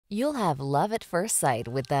You'll have love at first sight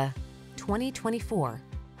with the 2024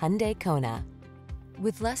 Hyundai Kona.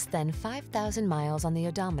 With less than 5,000 miles on the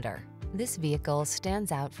odometer, this vehicle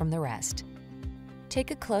stands out from the rest.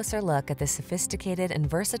 Take a closer look at the sophisticated and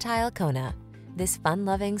versatile Kona. This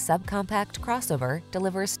fun-loving subcompact crossover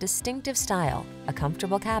delivers distinctive style, a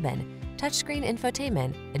comfortable cabin, touchscreen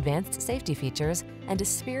infotainment, advanced safety features, and a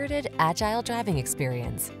spirited, agile driving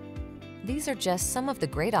experience. These are just some of the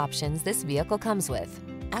great options this vehicle comes with: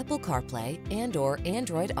 Apple CarPlay and/or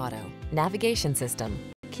Android Auto, navigation system,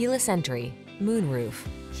 keyless entry, moonroof,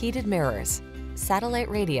 heated mirrors, satellite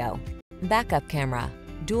radio, backup camera,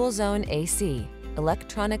 dual zone AC,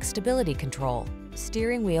 electronic stability control,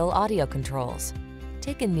 steering wheel audio controls.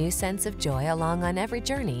 Take a new sense of joy along on every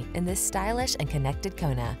journey in this stylish and connected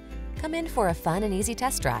Kona. Come in for a fun and easy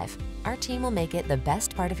test drive. Our team will make it the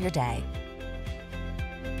best part of your day.